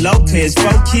 Gina for Lopez, 4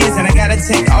 kids, and I gotta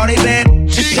take all they bad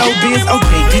to show biz.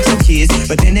 Okay, get your kids,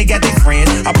 but then they got their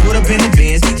friends. I put up in the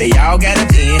bins, they all got a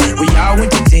pen. We all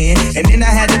went to 10, and then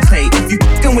I had to pay. If you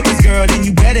f***ing with this girl, then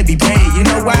you better be paid. You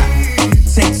know why?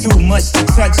 Take too much to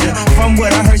touch her. From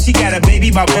what I heard, she got a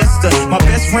baby by Buster. My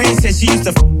best friend said she used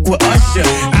to f*** with Usher.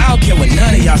 I don't care what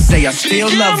none of y'all say, I still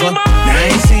love her. Now I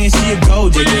ain't saying she a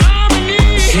gold digger.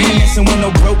 She ain't messing with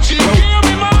no broke.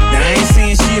 Now I ain't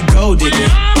saying she a gold digger.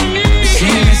 She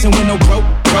ain't messing with no broke.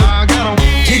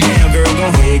 Get down, girl,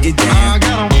 gon' head, get down.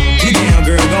 Get down,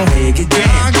 girl, gon' head, get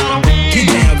down. Get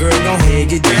down, girl, gon' head,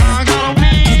 get down.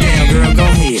 Get down, girl,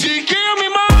 gon' head.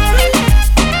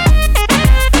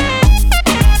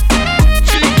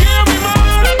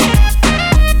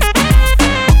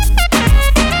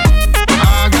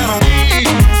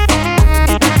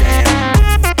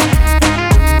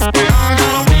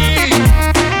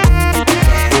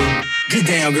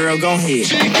 Girl, gon' head.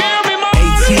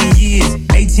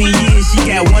 18 years, she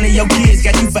got one of your kids,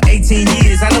 got you for 18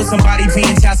 years. I know somebody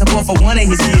paying child support for one of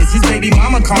his kids. His baby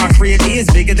mama car crib is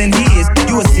bigger than his.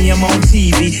 You will see him on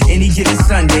TV any given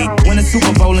Sunday. Win a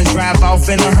Super Bowl and drive off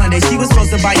in a Hyundai. She was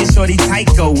supposed to buy your shorty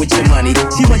Tyco with your money.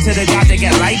 She went to the doctor,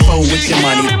 got lipo with your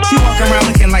money. She walk around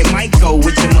looking like Michael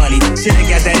with your money. Shoulda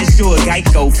got that insured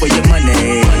Geico for your money.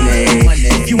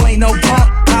 If you ain't no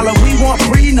punk, holla, we want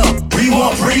prenup. We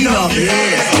want prenup,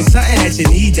 yeah. It's something that you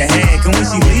need to have. Cause when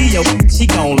she leave, yo, she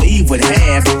gon' leave with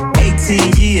half.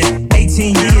 18 years,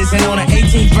 and on her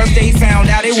 18th birthday, found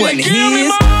out it wasn't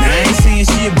his. Now I ain't saying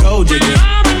she a gold digger.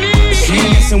 She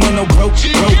ain't messing with no broke.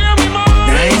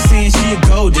 Now I ain't saying she a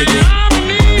gold digger.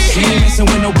 She ain't messing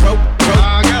with no broke.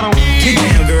 Get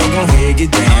down, girl, gon' head,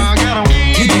 get down.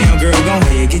 Get down, girl, gon'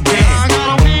 head, get down.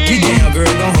 Get down, girl,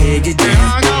 gon' head, get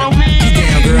down. Get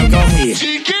down, girl, gon' head.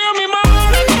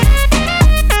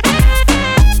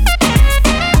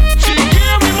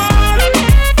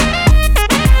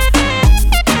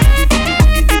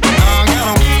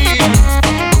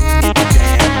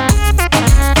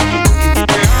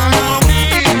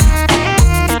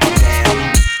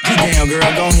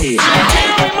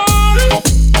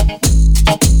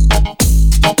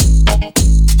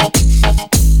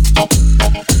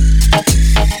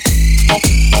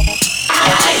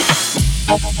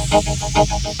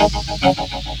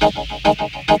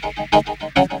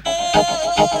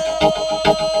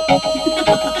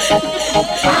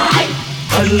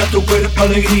 Dale a tu cuerpo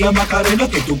alegría, Macarena,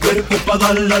 que tu cuerpo es pa'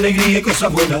 dar la alegría y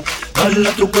cosas buenas. Dale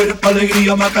a tu cuerpo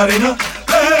alegría, Macarena,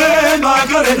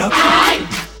 Macarena.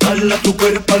 Dale a tu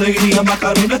cuerpo alegría,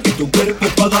 Macarena, que tu cuerpo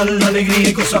es pa' dar la alegría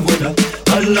y cosas buenas.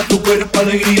 Dale a tu cuerpo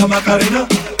alegría, Macarena,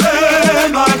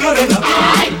 Macarena.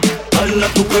 Dale a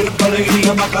tu cuerpo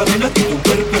alegría, Macarena, que tu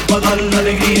cuerpo es pa' dar la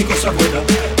alegría y cosas buenas.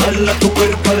 Dale a tu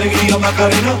cuerpo alegría,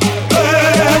 Macarena,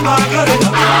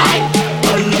 Macarena.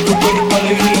 Dale a tu cuerpo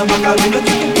alegría, Macarena,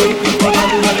 que tu cuerpo es pa'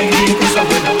 dar la alegría y cosas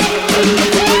buenas. Dale a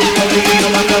tu cuerpo alegría,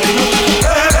 Macarena.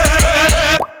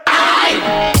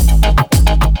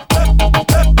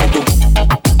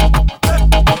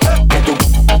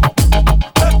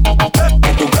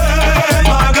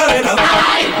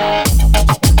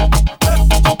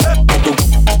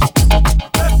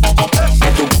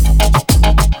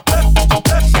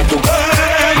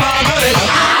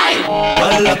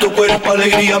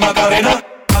 Alegría, Macarena,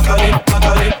 Macarena,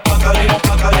 Macarena, Macarena,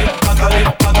 Macarena,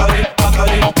 Macarena, Macarena,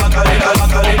 Macarena, Macarena,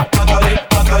 Macarena, Macarena,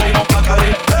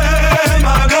 Macarena, Macarena,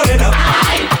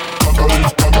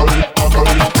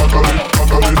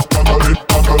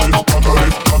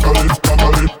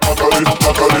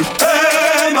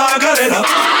 Macarena.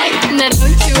 Now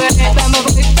don't you worry about my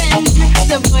boyfriend,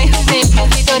 the boy whose name is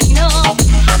Vitorino.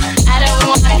 I don't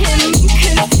want him,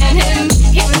 couldn't stand him,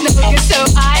 he was no good, so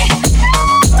I.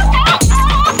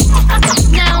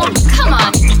 Now, come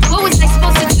on, what was I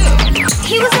supposed to do?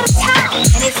 He was out of town,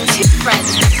 and his 2 friends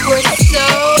were so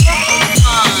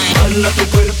fine. Dale a tu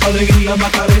cuerpo alegría,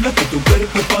 Macarena, que tu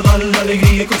cuerpo es pa' dar la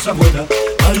alegría y cosas buenas.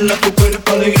 Dale a tu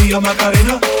cuerpo alegría,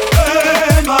 Macarena,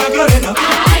 Macarena.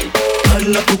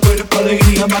 Dale a tu cuerpo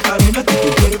alegría, Macarena, que tu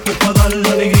cuerpo es pa' dar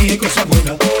la alegría y cosas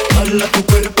buenas. Dale a tu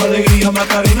cuerpo alegría,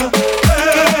 Macarena,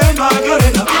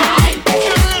 Macarena.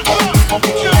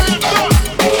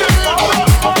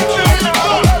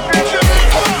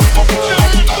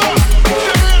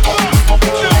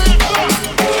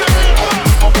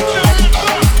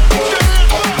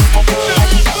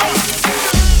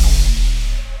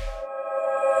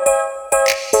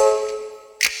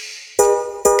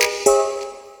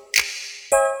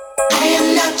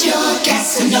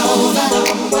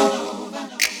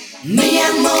 Me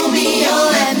and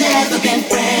Romeo have never been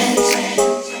friends.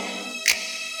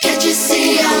 Can't you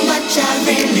see how much I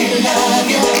really love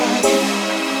you?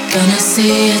 Gonna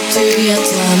see it through your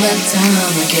time and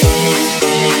time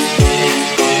again.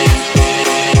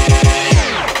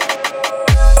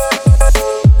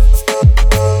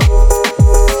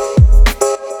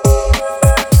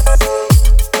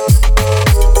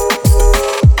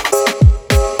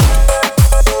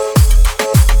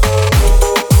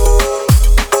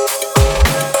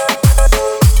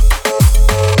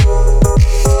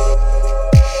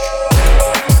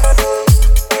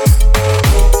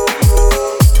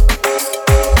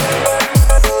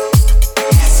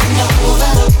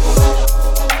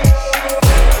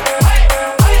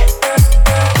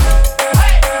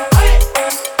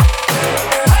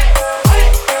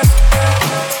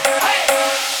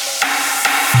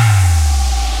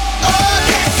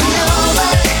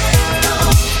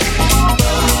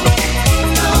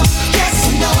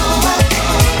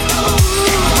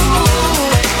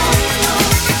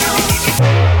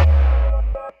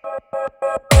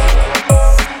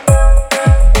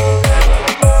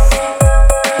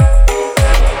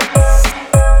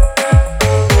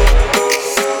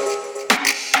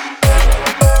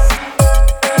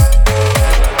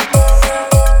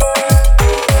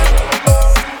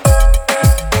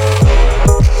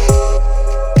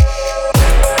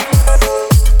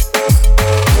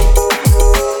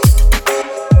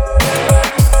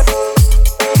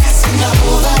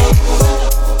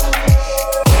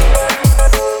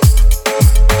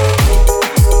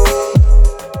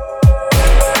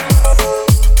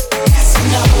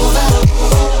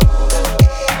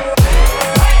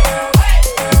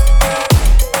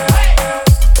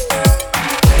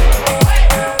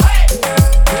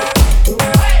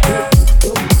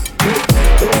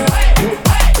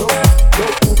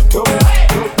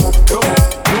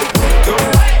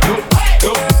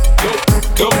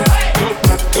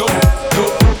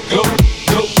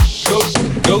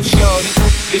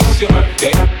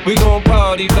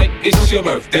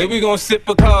 We gon' sip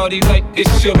a Cardi like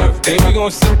it's your birthday. We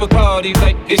gon' sip a Cardi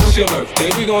like it's your birthday.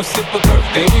 We gon' sip a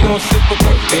birthday. We gon' sip a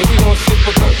birthday. We gon' sip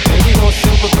a birthday. We gon'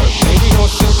 sip a birthday. We gon'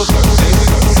 sip a birthday.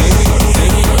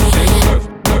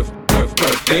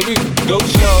 Birthday. We go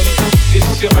shorty,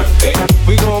 it's your birthday.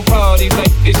 We gon' party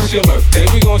like it's your birthday.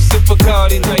 We gon' sip a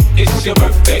Cardi like it's your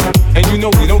birthday. And you know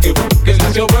we don't give up, cause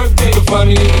it's your birthday. You can find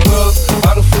me in the club,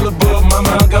 bottle full of bug.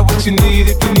 Mama, I got what you need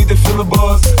if you need to fill the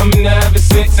bars. I'm in the having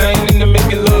sex, I ain't in the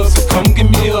making love. So come give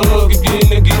me a hug if you're in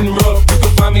the getting rough. You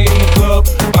can find me in the club,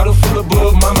 bottle full of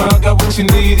bug. Mama, I got what you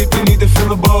need if you need to fill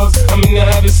the bars. I'm in the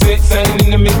having sex, I ain't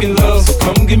in the making love. So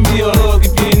come give me a hug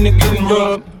if you're in the getting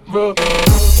rough. Go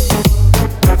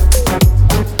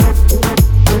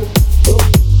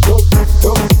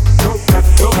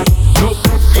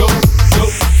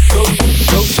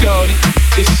shorty,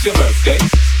 it's your birthday.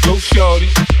 Go shorty,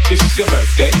 it's your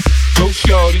birthday. Go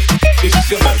shorty, it's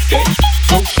your birthday.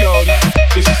 Go shorty,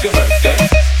 it's your birthday.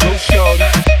 Go shorty,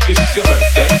 it's your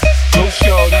birthday. Go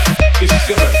shorty, it's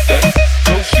your birthday.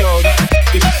 Go shorty,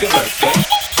 it's your birthday.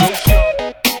 Go shorty.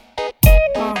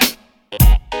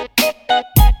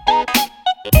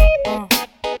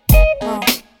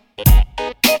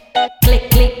 Click,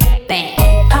 click, bang.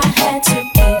 I had to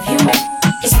give you it.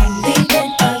 It's only been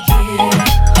a year.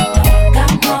 Now I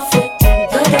got my foot in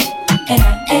the door, and I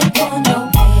ain't going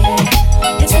nowhere.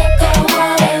 It took a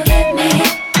while to get me,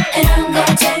 and I'm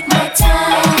gonna take my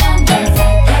time. Don't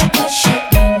fight that bullshit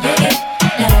when you get.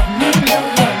 Now let me know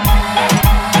your mind.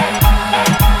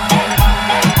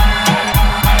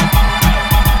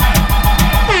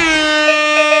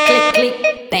 Click, click,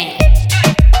 bang.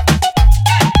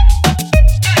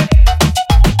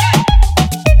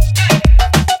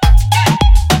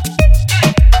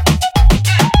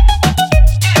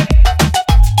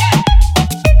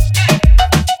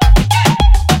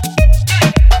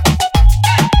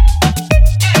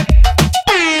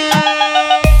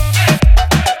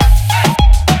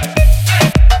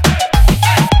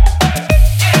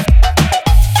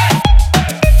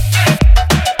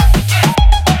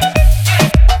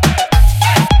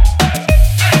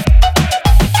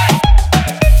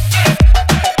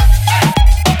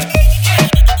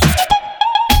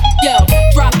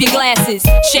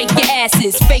 Shake your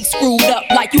asses, face screwed up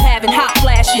like you having hot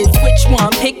flashes. Which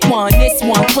one? Pick one, this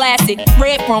one classic.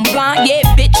 Red from blind, yeah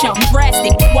bitch I'm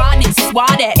drastic. Why this, why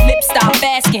that, lip stop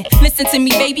asking. Listen to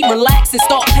me baby, relax and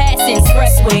start passing.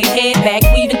 Expressway, head back,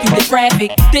 weaving through the traffic.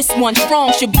 traffic. This one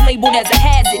strong should be labeled as a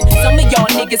hazard. Some of y'all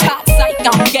niggas hot psych,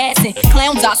 I'm gassing.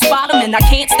 Clowns, I spot them and I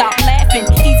can't stop laughing.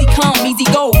 Easy come, easy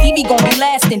go, Evie gon' be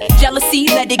lasting. Jealousy,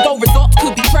 let it go, results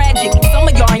could be tragic. Some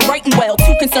of y'all ain't writing well,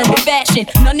 too concerned with fashion.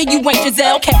 None of you ain't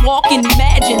Giselle, can't walk and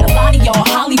imagine. A lot of y'all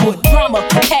Hollywood drama,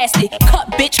 cast it. Cut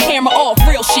bitch, camera off,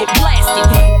 real shit, blast it.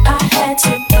 I had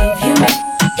to give you up.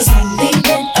 It's only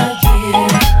been a year.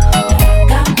 Now I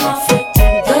got my foot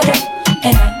in the door,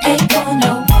 and I ain't going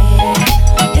nowhere.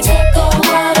 It took a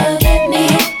while to get me,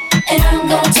 and I'm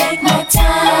gonna take my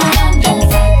time. Don't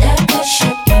fight that push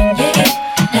up in your ear.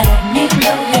 Now let me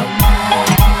blow your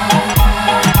mind.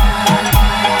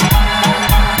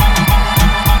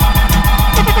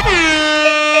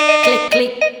 Click,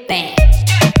 click, bang.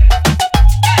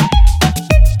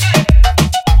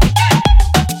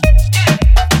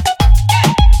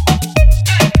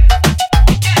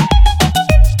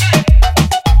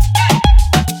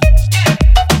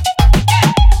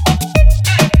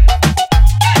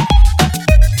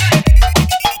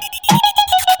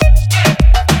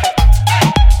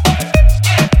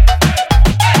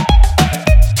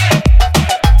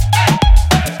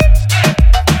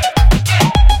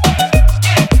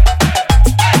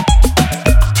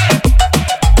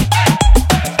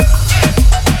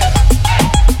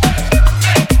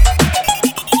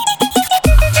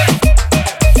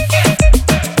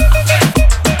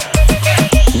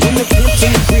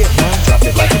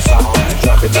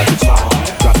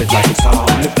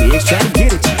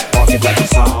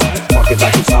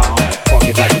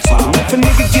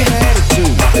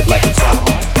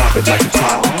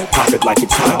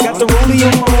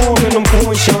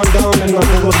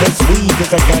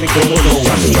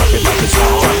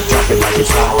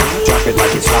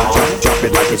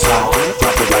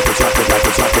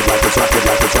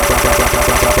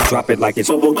 Drop it like it's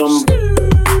bubblegum.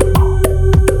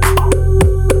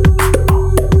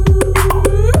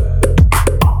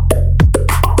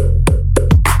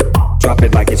 Drop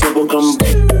it like it's bubblegum.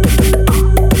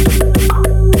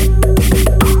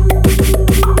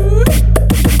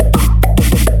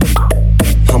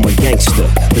 I'm a gangster,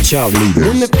 the child leader.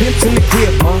 When the pimp's in the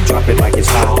crib, drop it like it's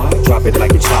hot. Drop it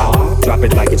like it's hot. Drop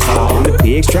it like it's hot. And the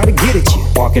pigs try to get at you.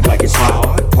 Park it like it's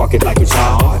hot. Park it like it's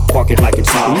hot. Park it like it's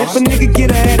hot. And if a nigga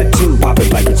get an attitude, pop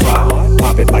it like it's hot.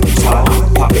 Pop it like it's hot.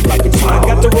 Pop it like it's hot. I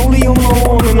got the rollie on my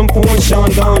arm and I'm pouring Sean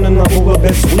down and I'm over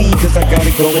best weed cause I got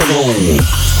it going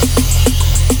on.